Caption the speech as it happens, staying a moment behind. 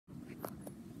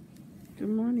Good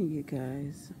morning, you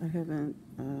guys. I haven't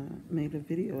made a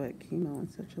video at chemo in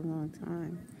such a long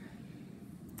time.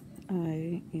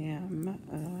 I am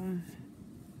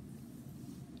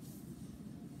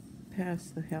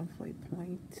past the halfway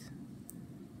point.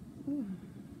 Ooh.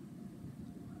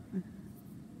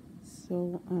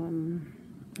 So,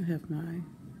 I have my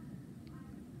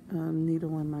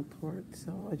needle in my port,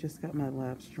 so I just got my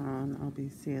labs drawn. I'll be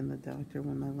seeing the doctor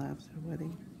when my labs are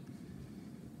ready.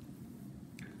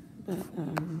 But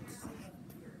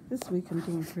this week I'm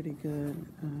doing pretty good.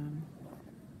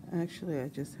 Actually, I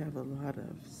just have a lot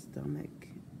of stomach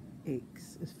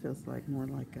aches. It feels like more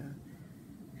like a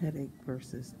headache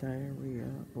versus diarrhea,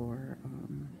 or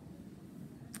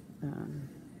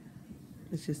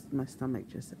it's just my stomach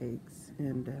just aches,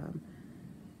 and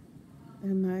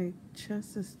my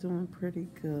chest is doing pretty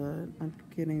good. I'm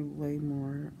getting way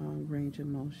more range of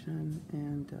motion,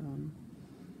 and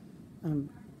I'm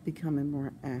becoming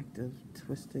more active,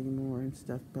 twisting more and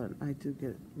stuff. But I do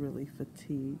get really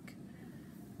fatigued.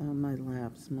 My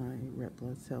labs, my red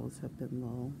blood cells have been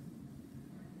low,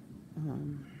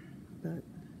 but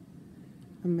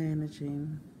I'm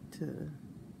managing to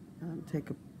take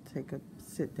a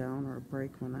sit down or a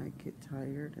break when I get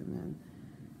tired, and then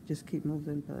just keep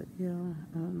moving. But yeah,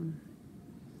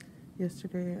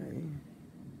 yesterday I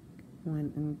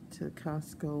went into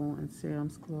Costco and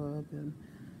Sam's Club and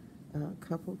a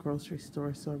couple grocery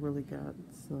stores, so I really got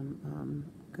some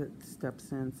good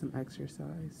steps in, some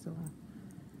exercise. So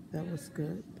that was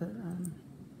good. But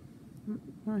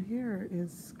my hair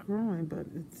is growing, but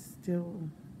it's still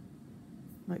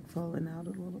like falling out a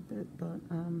little bit. But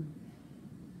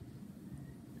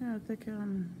yeah, I think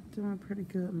I'm doing pretty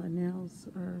good. My nails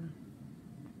are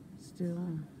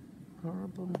still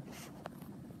horrible.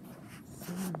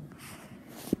 So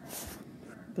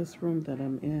this room that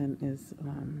I'm in is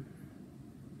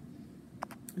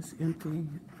it's empty.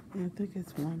 I think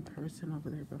it's one person over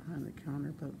there behind the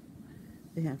counter, but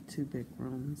they have two big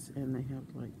rooms, and they have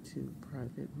like two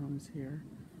private rooms here.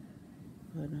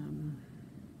 But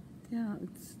yeah,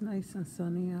 it's nice and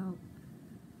sunny out.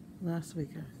 Last week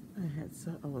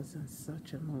I was in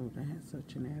such a mood. I had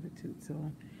such an attitude.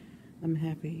 So I'm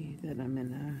happy that I'm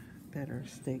in a better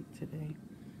state today.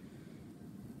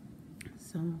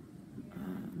 So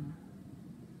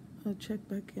I'll check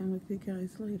back in with you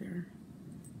guys later.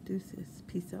 Deuces.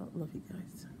 Peace out. Love you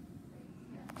guys.